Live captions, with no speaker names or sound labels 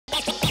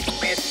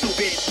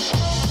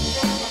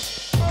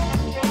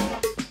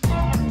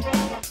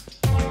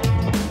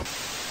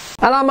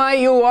Hello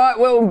mate, you alright?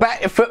 Welcome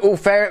back to Football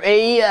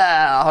Therapy.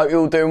 I hope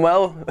you're all doing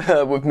well.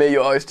 With me,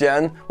 your host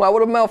Jan. Wow,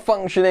 what a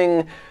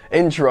malfunctioning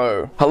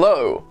intro.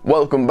 Hello,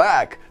 welcome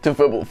back to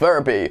Football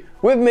Therapy.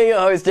 With me,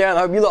 your host Jan.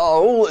 Hope you lot are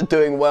all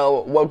doing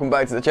well. Welcome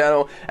back to the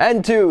channel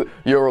and to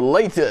your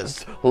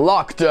latest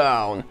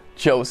lockdown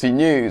Chelsea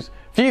news.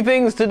 Few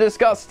things to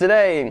discuss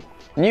today.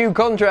 New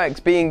contracts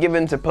being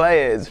given to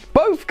players.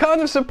 Both kind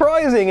of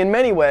surprising in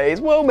many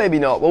ways. Well, maybe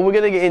not. Well, we're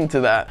going to get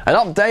into that. An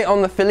update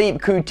on the Phillipe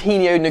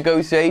Coutinho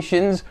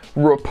negotiations,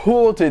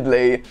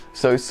 reportedly,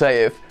 so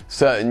saith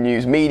certain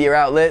news media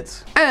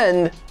outlets.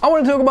 And I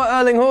want to talk about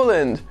Erling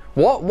Haaland.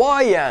 What?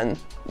 Why, Jan?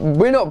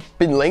 We're not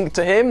been linked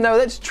to him. No,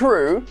 that's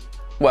true.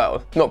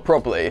 Well, not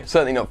properly,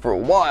 certainly not for a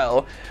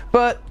while.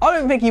 But I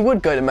don't think he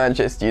would go to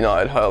Manchester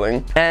United,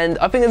 Erling. And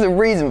I think there's a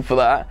reason for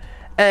that.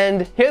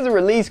 And here's a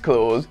release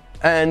clause.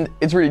 And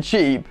it's really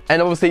cheap,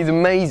 and obviously he's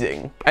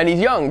amazing. And he's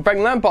young. Frank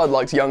Lampard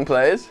likes young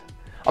players.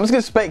 I'm just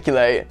going to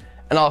speculate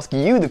and ask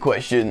you the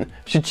question,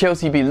 should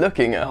Chelsea be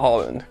looking at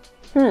Haaland?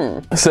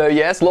 So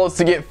yes, lots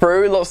to get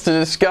through, lots to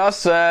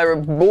discuss.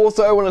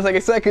 Also, I want to take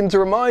a second to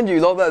remind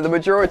you that the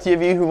majority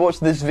of you who watch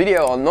this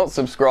video are not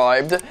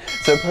subscribed.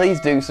 So please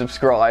do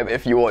subscribe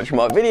if you watch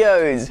my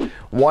videos.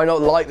 Why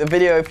not like the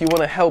video if you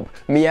want to help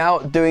me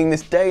out doing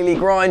this daily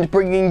grind,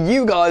 bringing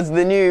you guys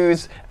the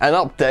news and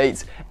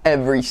updates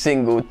every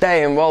single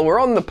day. And while we're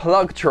on the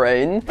plug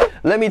train,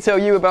 let me tell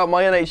you about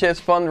my NHS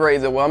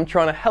fundraiser where I'm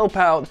trying to help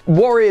out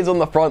warriors on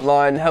the front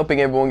line, helping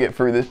everyone get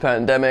through this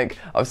pandemic.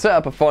 I've set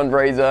up a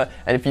fundraiser,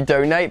 and if you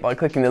donate by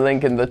clicking the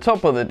link in the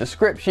top of the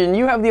description,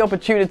 you have the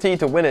opportunity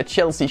to win a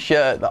Chelsea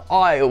shirt that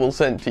I will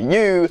send to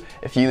you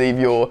if you leave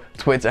your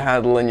Twitter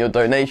handle and your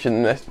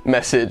donation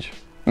message.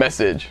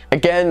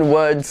 Again,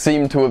 words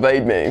seem to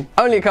evade me.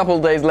 Only a couple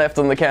of days left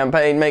on the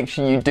campaign. Make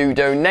sure you do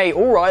donate.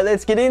 Alright,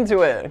 let's get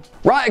into it.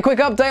 Right, a quick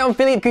update on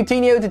Phillipe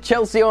Coutinho to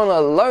Chelsea on a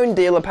loan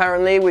deal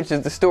apparently, which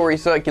is the story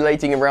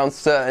circulating around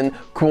certain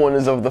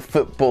corners of the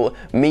football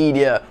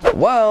media.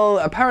 Well,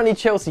 apparently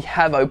Chelsea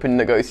have opened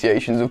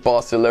negotiations with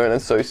Barcelona,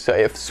 so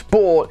saith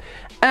Sport,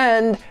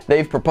 and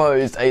they've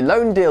proposed a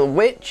loan deal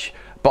which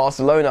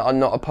Barcelona are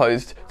not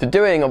opposed to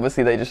doing.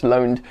 Obviously, they just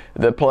loaned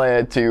the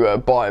player to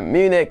Bayern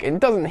Munich. He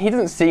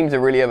doesn't seem to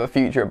really have a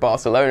future at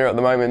Barcelona at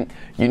the moment.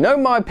 You know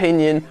my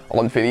opinion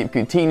on Phillipe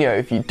Coutinho.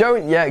 If you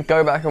don't yet,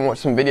 go back and watch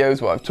some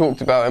videos where I've talked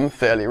about him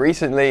fairly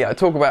recently. I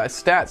talk about his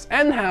stats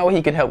and how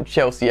he could help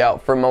Chelsea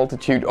out for a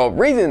multitude of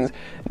reasons.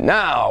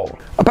 Now,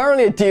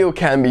 apparently a deal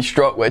can be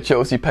struck where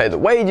Chelsea pay the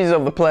wages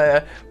of the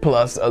player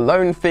plus a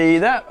loan fee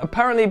that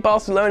apparently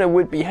Barcelona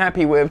would be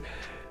happy with.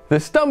 The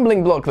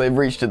stumbling block they've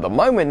reached at the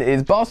moment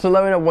is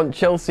Barcelona want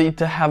Chelsea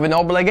to have an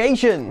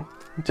obligation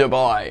to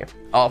buy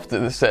after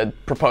the said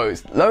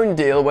proposed loan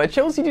deal, where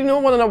Chelsea do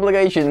not want an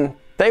obligation,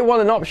 they want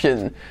an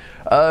option.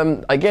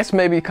 I guess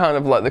maybe kind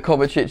of like the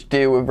Kovacic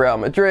deal with Real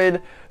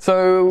Madrid.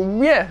 So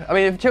yeah, I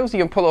mean, if Chelsea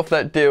can pull off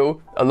that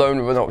deal, a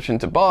loan with an option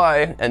to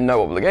buy and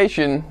no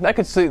obligation, that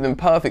could suit them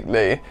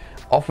perfectly.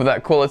 Offer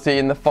that quality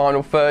in the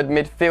final third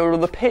midfield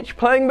of the pitch,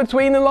 playing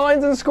between the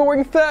lines and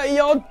scoring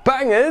 30-yard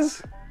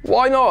bangers.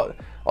 Why not?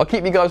 I'll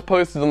keep you guys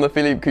posted on the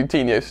Phillipe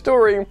Coutinho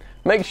story.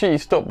 Make sure you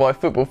stop by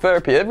Football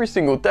Therapy every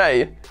single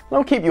day, and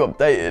I'll keep you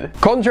updated.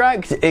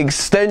 Contract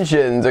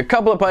extensions. A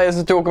couple of players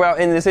to talk about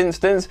in this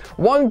instance,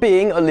 one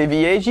being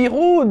Olivier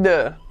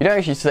Giroud. You don't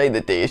actually say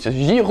the D, it's just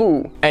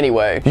Giroud.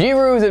 Anyway,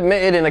 Giroud has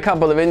admitted in a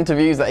couple of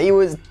interviews that he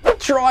was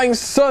trying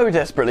so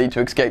desperately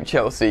to escape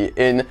Chelsea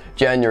in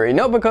January.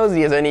 Not because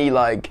he has any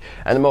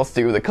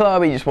animosity with the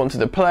club, he just wanted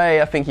to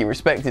play. I think he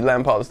respected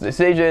Lampard's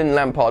decision.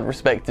 Lampard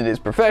respected his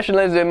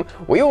professionalism.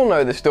 We all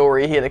know the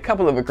story. He had a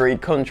couple of agreed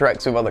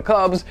contracts with other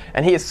clubs,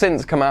 and he has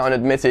since come out and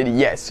admitted,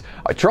 yes,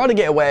 I tried to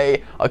get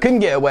away, I couldn't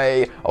get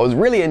away, I was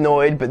really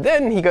annoyed, but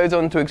then he goes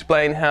on to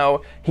explain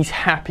how he's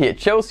happy at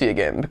Chelsea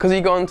again because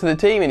he got into the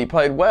team and he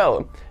played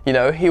well. You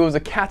know, he was a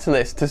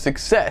catalyst to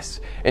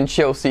success in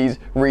Chelsea's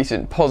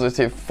recent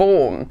positive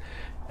form.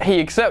 He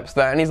accepts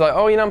that and he's like,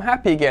 oh, you know, I'm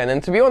happy again.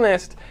 And to be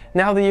honest,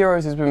 now the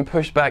Euros has been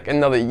pushed back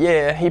another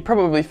year, he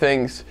probably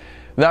thinks,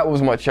 that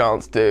was my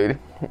chance, dude.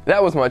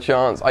 That was my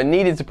chance. I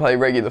needed to play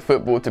regular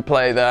football to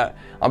play that.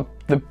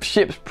 The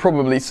ship's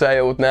probably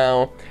sailed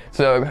now,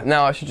 so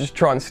now I should just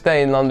try and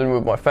stay in London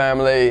with my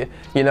family,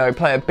 you know,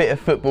 play a bit of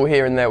football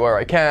here and there where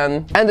I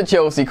can. And the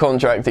Chelsea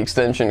contract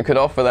extension could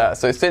offer that.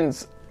 So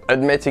since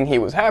admitting he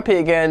was happy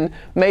again,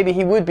 maybe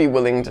he would be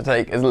willing to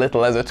take as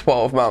little as a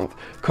 12-month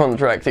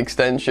contract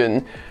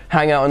extension,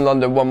 hang out in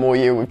London one more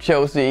year with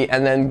Chelsea,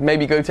 and then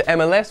maybe go to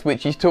MLS,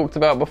 which he's talked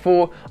about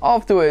before.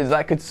 Afterwards,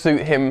 that could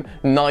suit him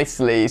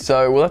nicely,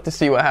 so we'll have to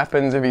see what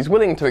happens. If he's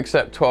willing to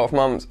accept 12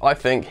 months, I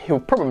think he'll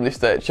probably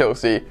stay at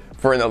Chelsea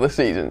for another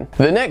season.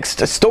 The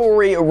next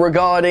story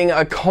regarding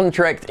a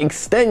contract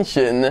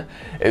extension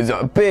is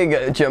a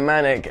big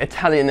Germanic,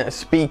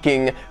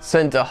 Italian-speaking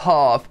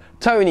centre-half,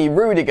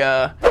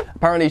 Rudiger.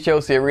 Apparently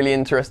Chelsea are really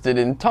interested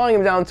in tying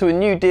him down to a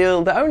new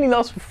deal that only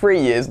lasts for 3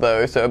 years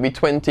though, so it'll be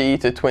 20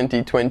 to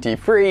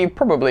 2023,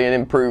 probably an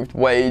improved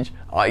wage,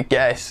 I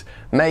guess,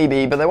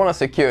 maybe, but they want to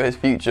secure his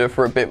future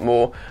for a bit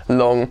more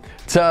long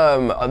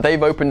term.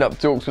 They've opened up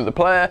talks with the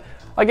player.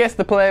 I guess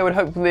the player would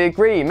hopefully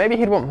agree. Maybe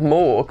he'd want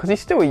more, because he's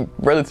still a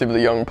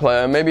relatively young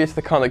player. Maybe it's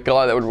the kind of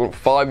guy that would want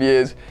 5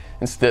 years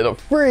instead of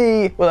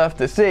 3. We'll have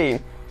to see.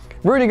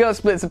 Rudiger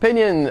splits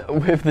opinion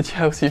with the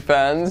Chelsea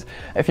fans.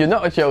 If you're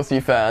not a Chelsea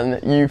fan,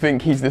 you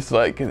think he's this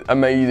like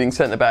amazing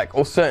centre-back,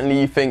 or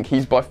certainly you think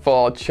he's by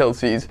far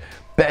Chelsea's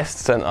best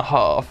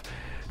centre-half.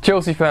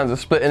 Chelsea fans are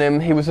splitting him.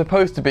 He was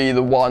supposed to be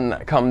the one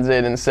that comes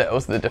in and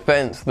settles the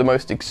defence, the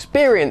most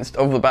experienced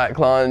of the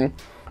backline.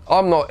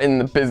 I'm not in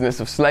the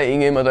business of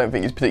slating him. I don't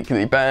think he's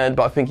particularly bad,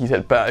 but I think he's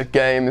had bad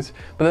games.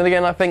 But then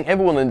again, I think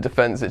everyone in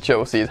defence at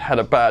Chelsea has had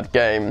a bad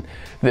game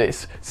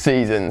this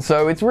season.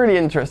 So it's really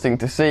interesting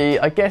to see.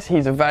 I guess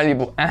he's a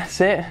valuable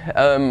asset.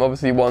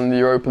 Obviously won the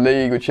Europa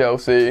League with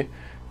Chelsea.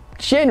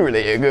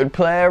 Generally a good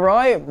player,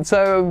 right?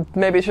 So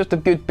maybe it's just a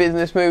good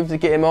business move to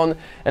get him on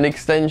an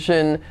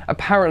extension.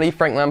 Apparently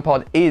Frank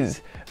Lampard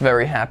is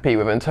very happy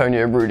with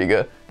Antonio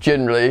Rudiger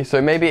generally,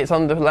 so maybe it's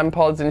under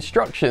Lampard's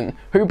instruction,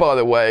 who by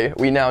the way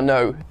we now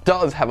know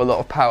does have a lot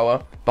of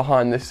power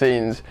behind the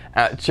scenes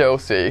at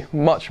Chelsea,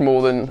 much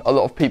more than a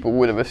lot of people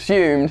would have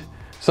assumed.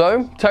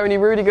 So Tony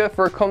Rudiger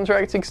for a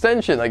contract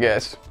extension, I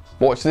guess.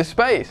 Watch this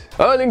space.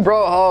 Erling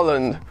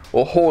Haaland,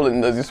 or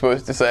Haaland as you're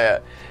supposed to say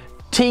it.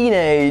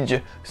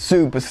 Teenage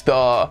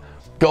superstar,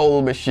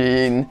 goal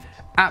machine,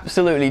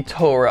 absolutely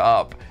tore it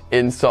up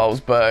in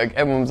Salzburg.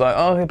 Everyone was like,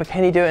 oh, but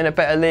can he do it in a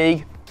better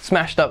league?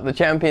 Smashed up the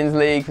Champions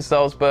League for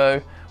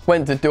Salzburg,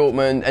 went to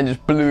Dortmund and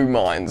just blew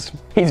minds.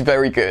 He's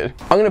very good.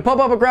 I'm going to pop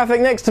up a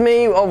graphic next to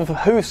me of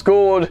who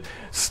scored,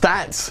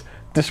 stats,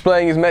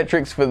 displaying his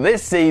metrics for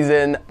this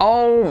season.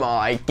 Oh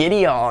my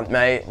giddy aunt,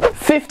 mate.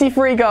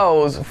 53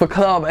 goals for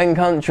club and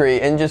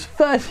country in just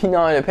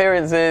 39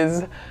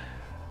 appearances.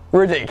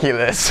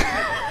 Ridiculous.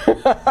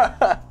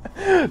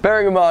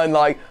 Bearing in mind,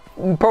 like,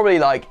 probably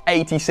like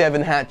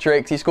 87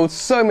 hat-tricks. He scored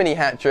so many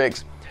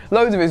hat-tricks.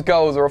 Loads of his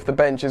goals are off the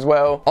bench as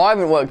well. I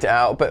haven't worked it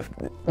out, but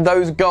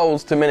those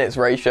goals to minutes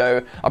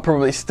ratio are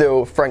probably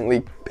still,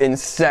 frankly,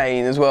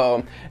 insane as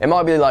well. It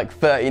might be like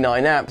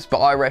 39 apps, but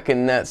I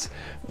reckon that's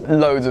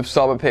loads of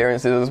sub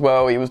appearances as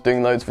well. He was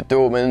doing loads for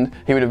Dortmund.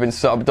 He would have been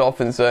subbed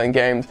off in certain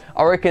games.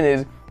 I reckon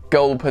his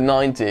goal per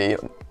 90,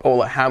 or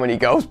like how many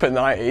goals per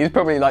 90, he's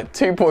probably like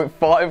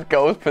 2.5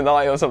 goals per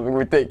 90 or something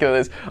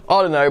ridiculous.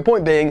 I don't know.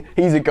 Point being,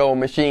 he's a goal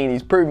machine.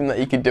 He's proven that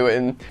he can do it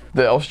in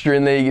the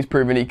Austrian League. He's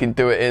proven he can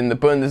do it in the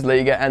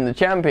Bundesliga and the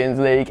Champions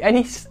League, and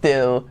he's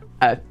still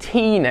a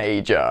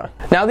teenager.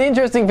 Now the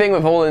interesting thing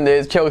with Haaland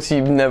is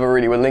Chelsea never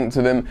really were linked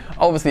with him.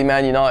 Obviously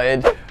Man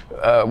United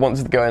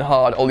wanted to go in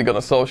hard. Ole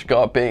Gunnar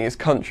Solskjaer, being his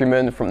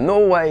countryman from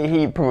Norway,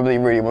 he probably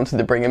really wanted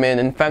to bring him in,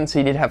 and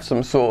fancied he'd have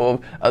some sort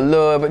of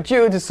allure, but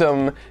due to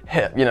some,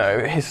 you know,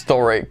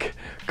 historic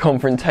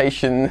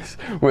confrontations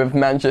with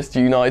Manchester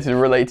United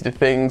related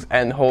things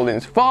and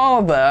Haaland's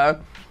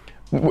father,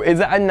 is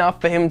that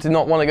enough for him to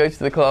not want to go to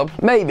the club?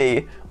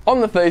 Maybe.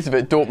 On the face of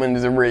it, Dortmund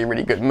is a really,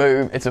 really good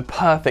move. It's a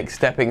perfect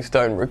stepping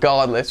stone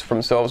regardless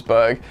from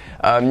Salzburg.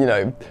 You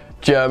know,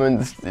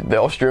 Germans, the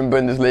Austrian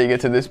Bundesliga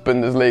to this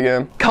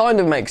Bundesliga,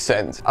 kind of makes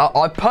sense.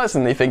 I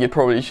personally think he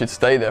probably should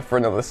stay there for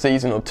another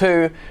season or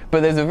two,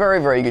 but there's a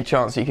very, very good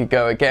chance he could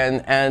go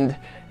again, and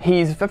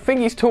I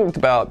think he's talked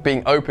about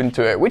being open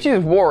to it, which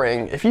is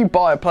worrying. If you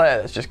buy a player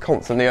that's just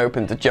constantly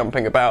open to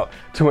jumping about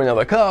to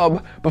another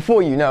club,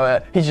 before you know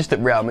it, he's just at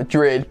Real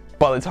Madrid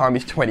by the time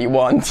he's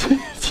 21. Do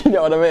you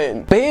know what I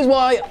mean? But here's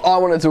why I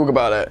want to talk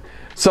about it.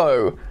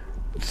 So,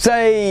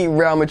 say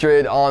Real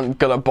Madrid aren't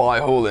gonna buy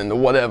Haaland or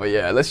whatever,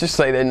 yeah, let's just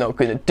say they're not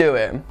gonna do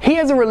it. He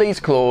has a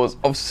release clause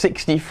of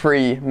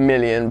 £63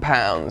 million.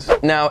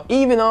 Now,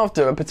 even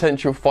after a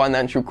potential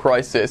financial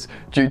crisis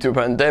due to a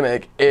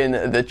pandemic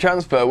in the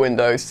transfer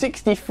window,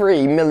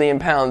 £63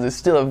 million is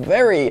still a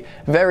very,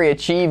 very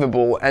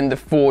achievable and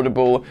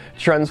affordable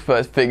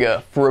transfer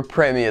figure for a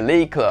Premier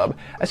League club,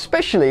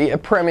 especially a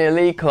Premier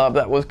League club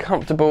that was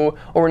comfortable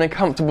or in a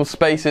comfortable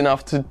space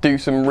enough to do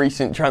some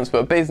recent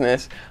transfer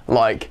business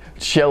like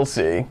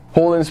Chelsea.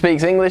 Haaland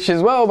speaks English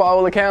as well, by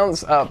all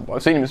accounts.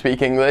 I've seen him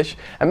speak English,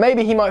 and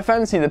maybe he might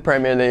fancy the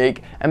Premier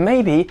League, and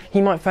maybe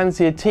he might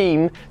fancy a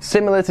team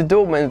similar to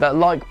Dortmund that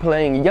like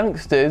playing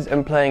youngsters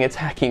and playing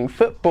attacking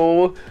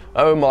football.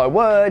 Oh my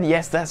word,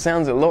 yes, that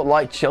sounds a lot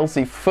like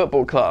Chelsea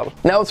Football Club.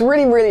 Now, it's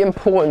really, really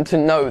important to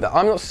know that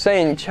I'm not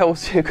saying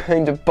Chelsea are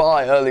going to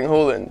buy Erling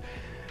Haaland.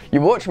 You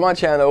watch my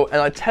channel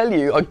and I tell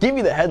you, I'll give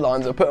you the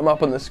headlines, I'll put them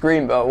up on the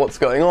screen about what's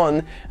going on,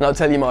 and I'll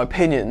tell you my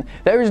opinion.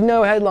 There is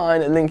no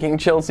headline linking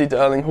Chelsea to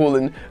Erling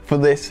Haaland for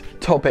this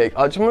topic.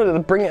 I just wanted to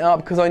bring it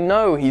up because I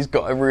know he's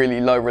got a really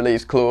low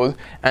release clause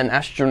and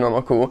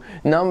astronomical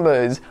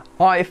numbers.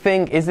 I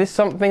think, is this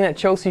something that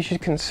Chelsea should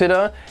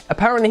consider?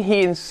 Apparently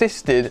he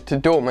insisted to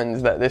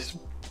Dortmund that this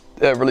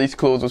release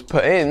clause was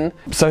put in,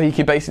 so he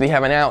could basically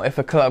have an out if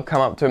a club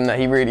come up to him that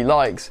he really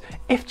likes.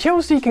 If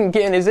Chelsea can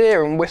get in his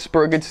ear and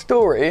whisper a good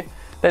story,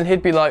 then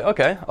he'd be like,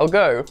 okay, I'll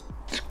go.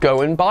 Just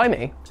go and buy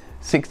me.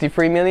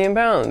 £63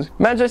 million.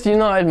 Manchester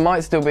United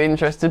might still be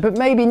interested, but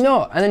maybe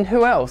not. And then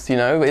who else, you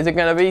know? Is it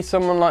going to be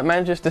someone like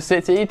Manchester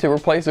City to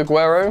replace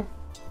Aguero?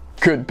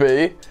 Could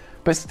be.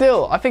 But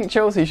still, I think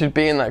Chelsea should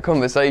be in that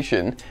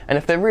conversation. And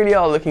if they really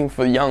are looking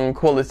for young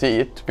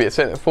quality to be a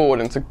centre forward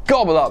and to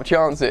gobble up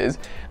chances,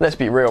 let's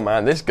be real,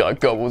 man, this guy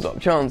gobbles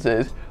up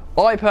chances.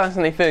 I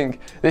personally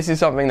think this is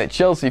something that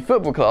Chelsea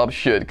Football Club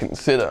should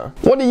consider.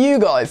 What do you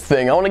guys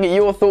think? I want to get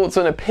your thoughts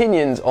and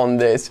opinions on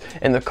this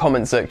in the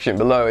comment section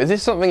below. Is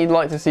this something you'd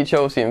like to see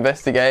Chelsea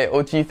investigate,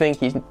 or do you think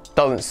he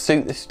doesn't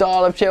suit the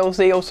style of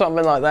Chelsea or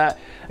something like that?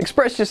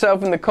 Express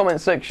yourself in the comment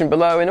section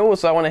below, and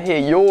also I want to hear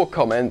your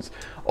comments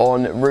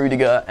on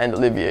Rudiger and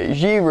Olivier,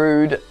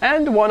 Giroud,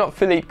 and why not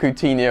Phillipe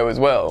Coutinho as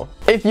well.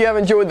 If you have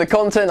enjoyed the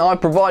content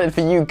I've provided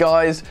for you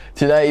guys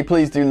today,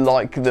 please do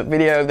like the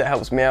video, that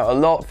helps me out a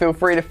lot. Feel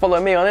free to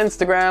follow me on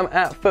Instagram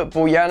at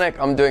FootballYannick.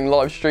 I'm doing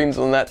live streams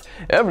on that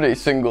every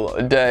single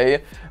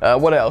day.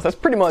 What else? That's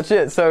pretty much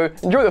it. So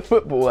enjoy the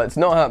football that's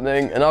not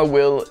happening, and I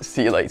will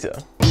see you later.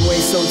 You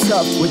ain't so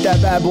tough with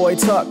that bad boy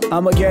tuck.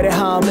 I'ma get it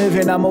how I'm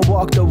living, I'ma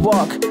walk the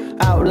walk.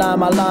 Outline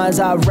my lines,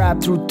 I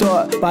rap through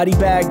thought. Body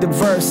bag the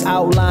verse,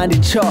 outlined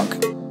in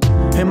chalk.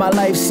 In my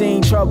life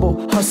seen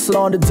trouble, hustle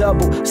on the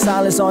double.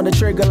 Silence on the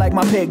trigger like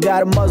my pick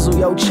got a muzzle.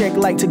 Yo chick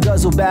like to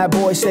guzzle, bad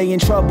boy stay in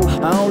trouble.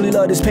 I only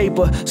love this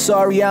paper,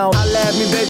 sorry I don't. I laugh me baby.